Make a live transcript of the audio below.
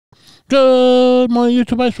Good morning,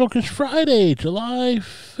 YouTube Ice Focus. Friday, July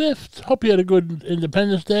 5th. Hope you had a good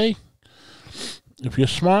Independence Day. If you're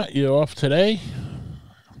smart, you're off today.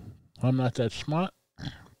 I'm not that smart.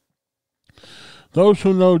 Those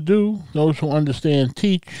who know do. Those who understand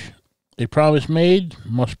teach. A promise made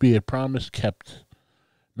must be a promise kept.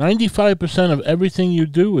 95% of everything you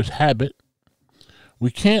do is habit.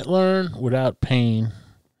 We can't learn without pain.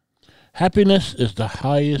 Happiness is the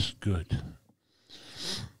highest good.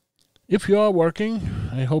 If you are working,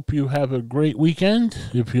 I hope you have a great weekend.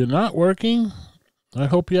 If you're not working, I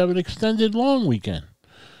hope you have an extended long weekend.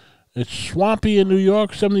 It's swampy in New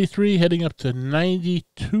York, 73, heading up to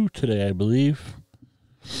 92 today, I believe.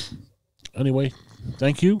 Anyway,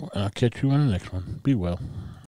 thank you, and I'll catch you on the next one. Be well.